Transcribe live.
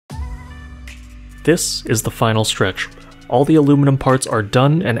This is the final stretch. All the aluminum parts are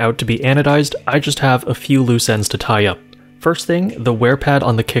done and out to be anodized, I just have a few loose ends to tie up. First thing, the wear pad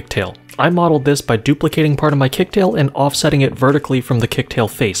on the kicktail. I modeled this by duplicating part of my kicktail and offsetting it vertically from the kicktail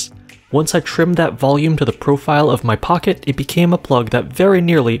face. Once I trimmed that volume to the profile of my pocket, it became a plug that very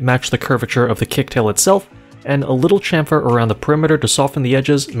nearly matched the curvature of the kicktail itself, and a little chamfer around the perimeter to soften the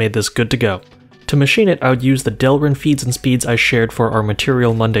edges made this good to go. To machine it, I would use the Delrin feeds and speeds I shared for our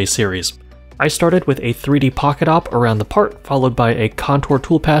Material Monday series. I started with a 3D pocket op around the part, followed by a contour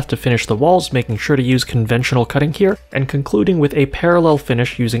toolpath to finish the walls, making sure to use conventional cutting here, and concluding with a parallel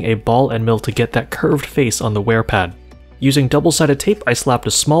finish using a ball and mill to get that curved face on the wear pad. Using double-sided tape, I slapped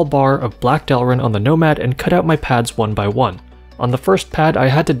a small bar of black Delrin on the Nomad and cut out my pads one by one. On the first pad, I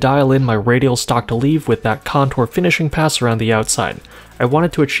had to dial in my radial stock to leave with that contour finishing pass around the outside. I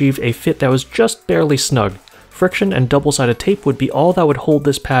wanted to achieve a fit that was just barely snug. Friction and double-sided tape would be all that would hold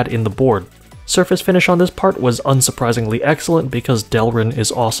this pad in the board. Surface finish on this part was unsurprisingly excellent because Delrin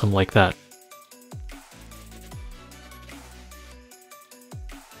is awesome like that.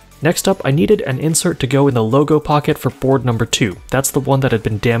 Next up, I needed an insert to go in the logo pocket for board number 2. That's the one that had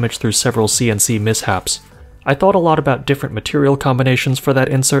been damaged through several CNC mishaps. I thought a lot about different material combinations for that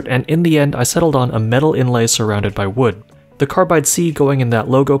insert, and in the end I settled on a metal inlay surrounded by wood. The Carbide C going in that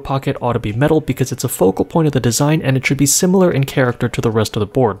logo pocket ought to be metal because it's a focal point of the design and it should be similar in character to the rest of the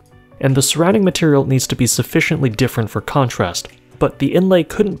board. And the surrounding material needs to be sufficiently different for contrast. But the inlay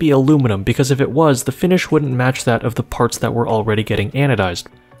couldn't be aluminum because if it was, the finish wouldn't match that of the parts that were already getting anodized.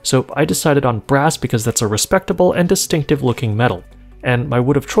 So I decided on brass because that's a respectable and distinctive looking metal. And my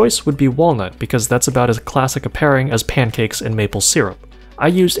wood of choice would be walnut because that's about as classic a pairing as pancakes and maple syrup. I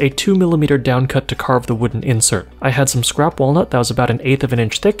used a 2mm downcut to carve the wooden insert. I had some scrap walnut that was about 1/8 of an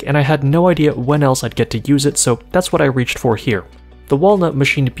inch thick and I had no idea when else I'd get to use it, so that's what I reached for here. The walnut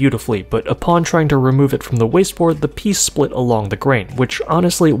machined beautifully, but upon trying to remove it from the wasteboard, the piece split along the grain, which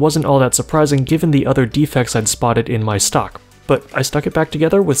honestly wasn't all that surprising given the other defects I'd spotted in my stock. But I stuck it back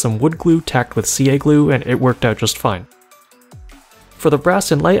together with some wood glue tacked with CA glue and it worked out just fine. For the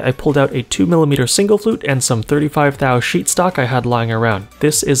brass inlay, I pulled out a 2mm single flute and some 35 thou sheet stock I had lying around.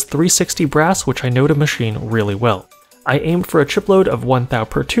 This is 360 brass, which I know to machine really well. I aimed for a chip load of 1 thou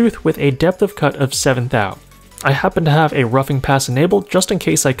per tooth with a depth of cut of 7 thou. I happen to have a roughing pass enabled just in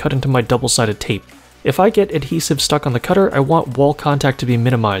case I cut into my double-sided tape. If I get adhesive stuck on the cutter, I want wall contact to be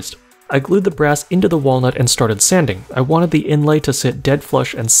minimized. I glued the brass into the walnut and started sanding. I wanted the inlay to sit dead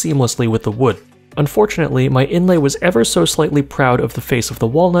flush and seamlessly with the wood. Unfortunately, my inlay was ever so slightly proud of the face of the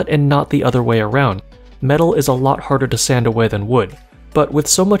walnut and not the other way around. Metal is a lot harder to sand away than wood. But with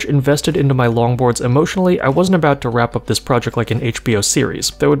so much invested into my longboards emotionally, I wasn't about to wrap up this project like an HBO series.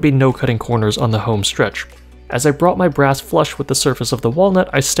 There would be no cutting corners on the home stretch. As I brought my brass flush with the surface of the walnut,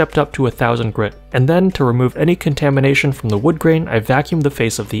 I stepped up to 1000 grit, and then, to remove any contamination from the wood grain, I vacuumed the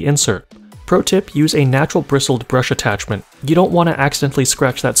face of the insert. Pro tip, use a natural bristled brush attachment. You don't want to accidentally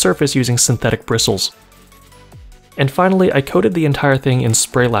scratch that surface using synthetic bristles. And finally, I coated the entire thing in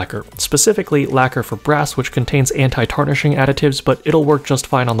spray lacquer, specifically lacquer for brass, which contains anti-tarnishing additives, but it'll work just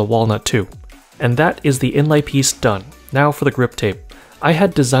fine on the walnut too. And that is the inlay piece done. Now for the grip tape. I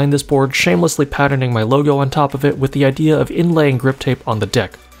had designed this board shamelessly patterning my logo on top of it with the idea of inlaying grip tape on the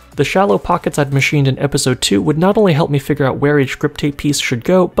deck. The shallow pockets I'd machined in episode 2 would not only help me figure out where each grip tape piece should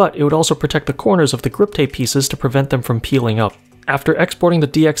go, but it would also protect the corners of the grip tape pieces to prevent them from peeling up. After exporting the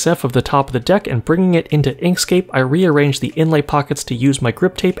DXF of the top of the deck and bringing it into Inkscape, I rearranged the inlay pockets to use my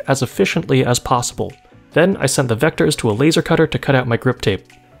grip tape as efficiently as possible. Then I sent the vectors to a laser cutter to cut out my grip tape.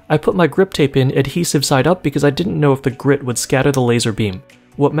 I put my grip tape in adhesive side up because I didn't know if the grit would scatter the laser beam.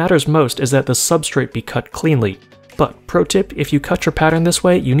 What matters most is that the substrate be cut cleanly. But, pro tip, if you cut your pattern this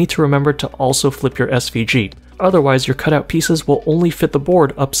way, you need to remember to also flip your SVG. Otherwise, your cutout pieces will only fit the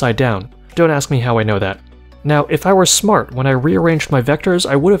board upside down. Don't ask me how I know that. Now, if I were smart, when I rearranged my vectors,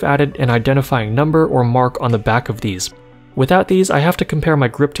 I would have added an identifying number or mark on the back of these. Without these, I have to compare my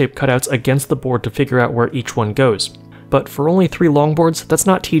grip tape cutouts against the board to figure out where each one goes. But for only 3 longboards, that's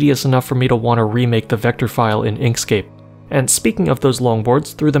not tedious enough for me to want to remake the vector file in Inkscape. And speaking of those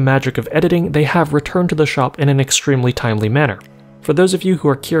longboards, through the magic of editing, they have returned to the shop in an extremely timely manner. For those of you who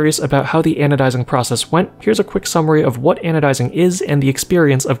are curious about how the anodizing process went, here's a quick summary of what anodizing is and the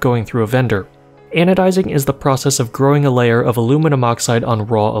experience of going through a vendor. Anodizing is the process of growing a layer of aluminum oxide on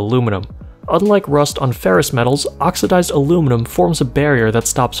raw aluminum. Unlike rust on ferrous metals, oxidized aluminum forms a barrier that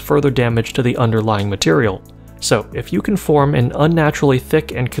stops further damage to the underlying material. So, if you can form an unnaturally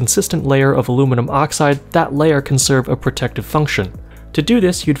thick and consistent layer of aluminum oxide, that layer can serve a protective function. To do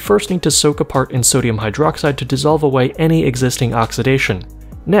this, you'd first need to soak a part in sodium hydroxide to dissolve away any existing oxidation.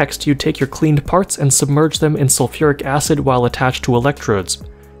 Next, you take your cleaned parts and submerge them in sulfuric acid while attached to electrodes.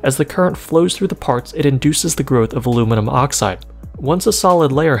 As the current flows through the parts, it induces the growth of aluminum oxide. Once a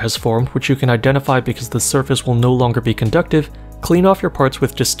solid layer has formed, which you can identify because the surface will no longer be conductive, clean off your parts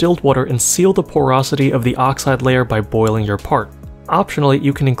with distilled water and seal the porosity of the oxide layer by boiling your part. Optionally,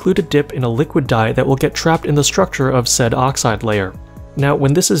 you can include a dip in a liquid dye that will get trapped in the structure of said oxide layer. Now,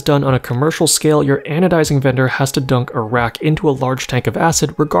 when this is done on a commercial scale, your anodizing vendor has to dunk a rack into a large tank of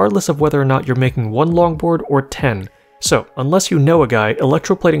acid regardless of whether or not you're making 1 longboard or 10. So, unless you know a guy,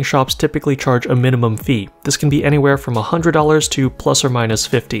 electroplating shops typically charge a minimum fee. This can be anywhere from $100 to plus or minus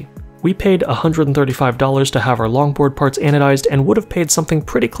 $50. We paid $135 to have our longboard parts anodized and would have paid something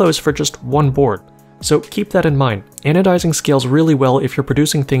pretty close for just 1 board. So keep that in mind. Anodizing scales really well if you're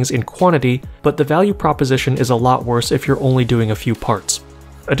producing things in quantity, but the value proposition is a lot worse if you're only doing a few parts.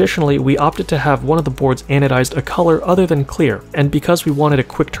 Additionally, we opted to have one of the boards anodized a color other than clear, and because we wanted a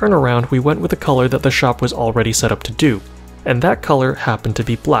quick turnaround, we went with a color that the shop was already set up to do. And that color happened to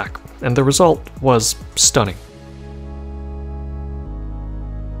be black, and the result was stunning.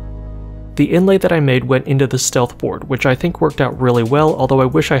 The inlay that I made went into the stealth board, which I think worked out really well, although I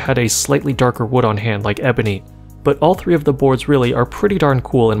wish I had a slightly darker wood on hand like ebony. But all 3 of the boards really are pretty darn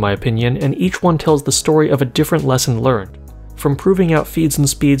cool in my opinion, and each one tells the story of a different lesson learned. From proving out feeds and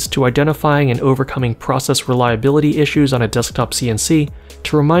speeds to identifying and overcoming process reliability issues on a desktop CNC,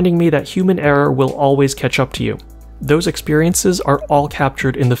 to reminding me that human error will always catch up to you. Those experiences are all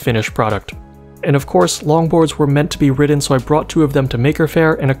captured in the finished product. And of course, longboards were meant to be ridden, so I brought 2 of them to Maker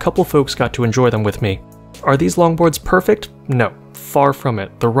Faire and a couple folks got to enjoy them with me. Are these longboards perfect? No, far from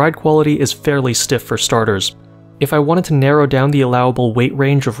it. The ride quality is fairly stiff for starters. If I wanted to narrow down the allowable weight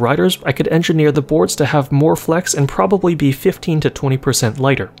range of riders, I could engineer the boards to have more flex and probably be 15 to 20%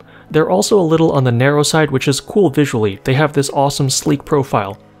 lighter. They're also a little on the narrow side, which is cool visually. They have this awesome sleek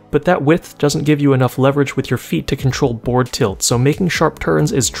profile. But that width doesn't give you enough leverage with your feet to control board tilt, so making sharp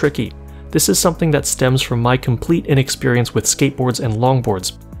turns is tricky. This is something that stems from my complete inexperience with skateboards and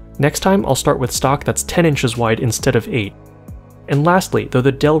longboards. Next time, I'll start with stock that's 10 inches wide instead of 8. And lastly, though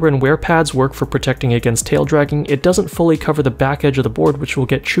the Delrin wear pads work for protecting against tail dragging, it doesn't fully cover the back edge of the board, which will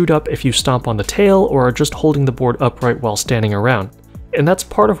get chewed up if you stomp on the tail or are just holding the board upright while standing around. And that's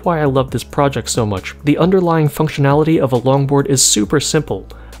part of why I love this project so much. The underlying functionality of a longboard is super simple,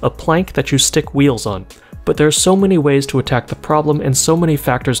 a plank that you stick wheels on. But there's so many ways to attack the problem and so many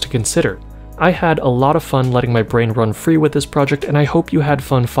factors to consider. I had a lot of fun letting my brain run free with this project, and I hope you had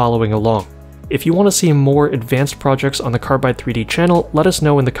fun following along. If you want to see more advanced projects on the Carbide 3D channel, let us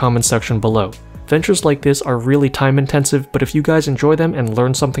know in the comments section below. Ventures like this are really time intensive, but if you guys enjoy them and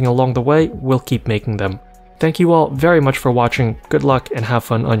learn something along the way, we'll keep making them. Thank you all very much for watching, good luck, and have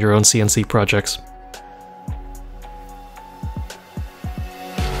fun on your own CNC projects.